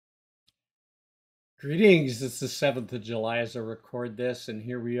Greetings. It's the 7th of July as I record this, and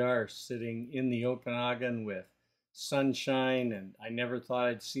here we are sitting in the Okanagan with sunshine. And I never thought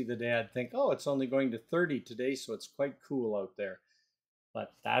I'd see the day I'd think, oh, it's only going to 30 today, so it's quite cool out there.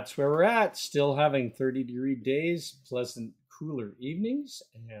 But that's where we're at, still having 30-degree days, pleasant, cooler evenings,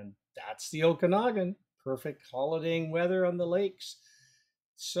 and that's the Okanagan. Perfect holidaying weather on the lakes.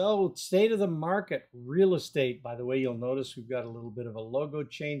 So, state of the market, real estate. By the way, you'll notice we've got a little bit of a logo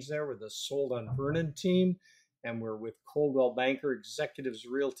change there with the Sold on Vernon team. And we're with Coldwell Banker Executives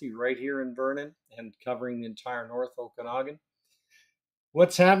Realty right here in Vernon and covering the entire North Okanagan.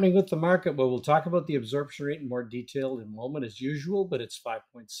 What's happening with the market? Well, we'll talk about the absorption rate in more detail in a moment as usual, but it's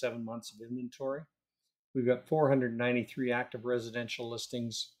 5.7 months of inventory. We've got 493 active residential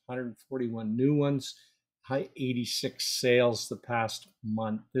listings, 141 new ones, high 86 sales the past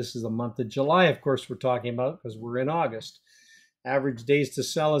month. This is the month of July, of course, we're talking about because we're in August. Average days to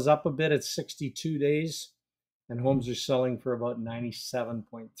sell is up a bit at 62 days, and homes are selling for about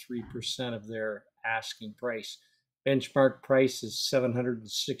 97.3% of their asking price. Benchmark price is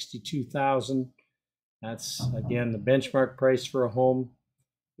 $762,000. That's again the benchmark price for a home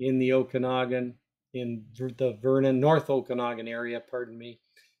in the Okanagan, in the Vernon, North Okanagan area, pardon me.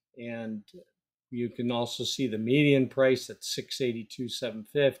 And you can also see the median price at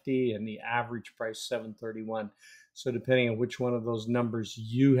 $682,750 and the average price $731. So depending on which one of those numbers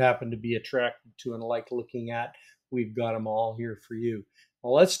you happen to be attracted to and like looking at, we've got them all here for you.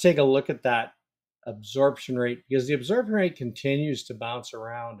 Well, let's take a look at that absorption rate, because the absorption rate continues to bounce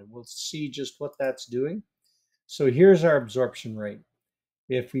around, and we'll see just what that's doing. So here's our absorption rate.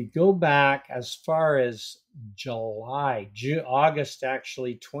 If we go back as far as August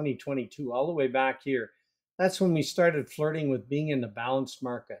actually 2022, all the way back here, that's when we started flirting with being in the balanced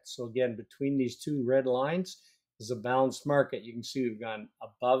market. So again, between these two red lines is a balanced market. You can see we've gone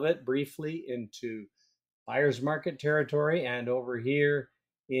above it briefly into buyer's market territory, and over here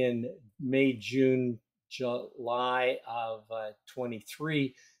in May, June, July of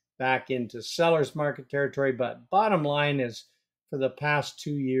 23 back into seller's market territory. But bottom line is, for the past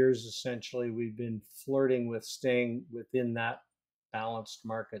 2 years, essentially, we've been flirting with staying within that balanced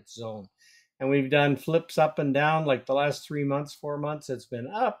market zone. And we've done flips up and down, like the last 3 months, 4 months. It's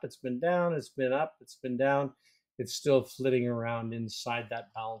been up, it's been down, it's been up, it's been down. It's still flitting around inside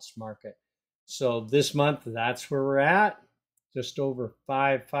that balanced market. So this month, that's where we're at. Just over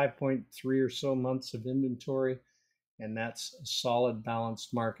 5.3 or so months of inventory. And that's a solid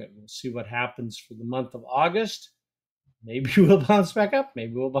balanced market. We'll see what happens for the month of August. Maybe we'll bounce back up.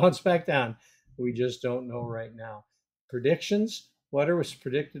 Maybe we'll bounce back down. We just don't know right now. Predictions. What was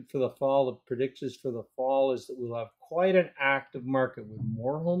predicted for the fall? The predictions for the fall is that we'll have quite an active market with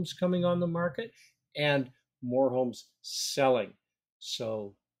more homes coming on the market and more homes selling.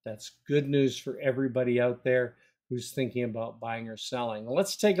 So that's good news for everybody out there who's thinking about buying or selling.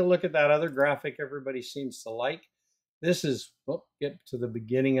 Let's take a look at that other graphic everybody seems to like. This is, get to the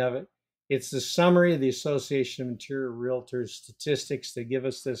beginning of it. It's the summary of the Association of Interior Realtors statistics. They give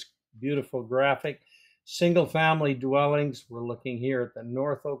us this beautiful graphic. Single family dwellings, we're looking here at the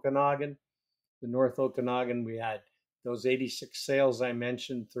North Okanagan. The North Okanagan, we had those 86 sales I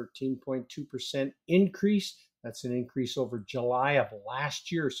mentioned, 13.2% increase. That's an increase over July of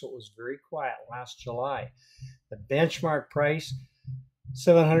last year, so it was very quiet last July. The benchmark price,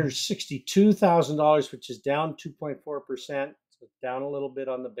 $762,000, which is down 2.4%. So down a little bit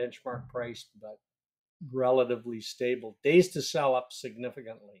on the benchmark price, but relatively stable. Days to sell up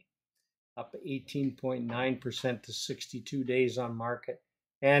significantly, up 18.9% to 62 days on market,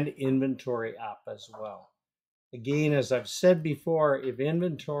 and inventory up as well. Again, as I've said before, if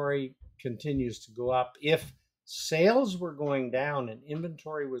inventory continues to go up, if sales were going down and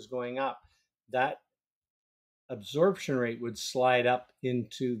inventory was going up, that absorption rate would slide up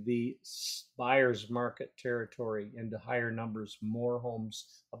into the buyer's market territory, into higher numbers, more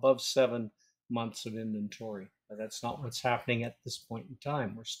homes, above 7 months of inventory. But that's not what's happening at this point in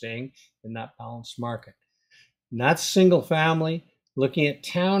time. We're staying in that balanced market. And that's single family. Looking at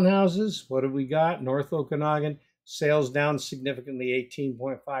townhouses, what have we got? North Okanagan, sales down significantly,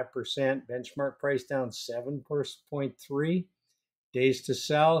 18.5%. Benchmark price down 7.3%. Days to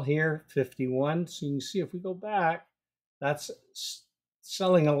sell here, 51. So you can see if we go back, that's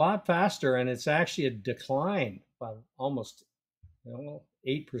selling a lot faster, and it's actually a decline by almost 8%,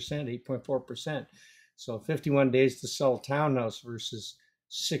 8.4%. So 51 days to sell a townhouse versus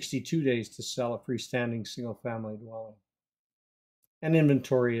 62 days to sell a freestanding single family dwelling. And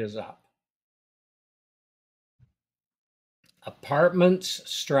inventory is up. Apartments,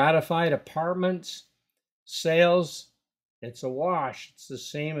 stratified apartments, sales It's a wash. It's the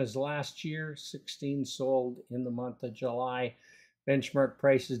same as last year. 16 sold in the month of July. Benchmark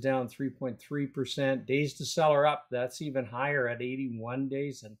price is down 3.3%. Days to sell are up. That's even higher at 81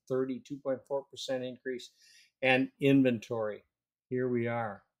 days and 32.4% increase. And inventory, here we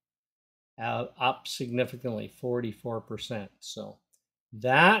are, up significantly, 44%. So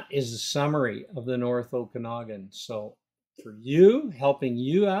that is a summary of the North Okanagan. So for you, helping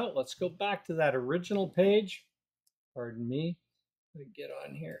you out, let's go back to that original page. Pardon me. Let me get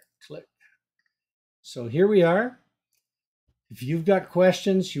on here. Click. So here we are. If you've got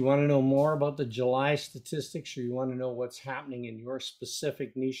questions, you want to know more about the July statistics, or you want to know what's happening in your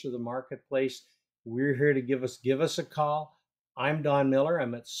specific niche of the marketplace, we're here to give us a call. I'm Don Miller.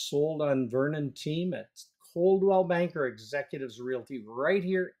 I'm at Sold on Vernon team at Coldwell Banker Executives Realty right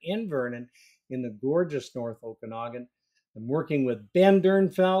here in Vernon in the gorgeous North Okanagan. I'm working with Ben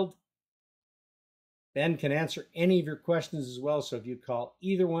Dernfeld. Ben can answer any of your questions as well. So if you call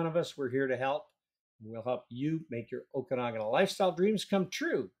either one of us, we're here to help. We'll help you make your Okanagan lifestyle dreams come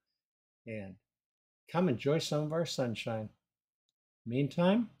true. And come enjoy some of our sunshine.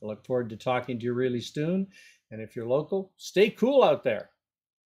 Meantime, I look forward to talking to you really soon. And if you're local, stay cool out there.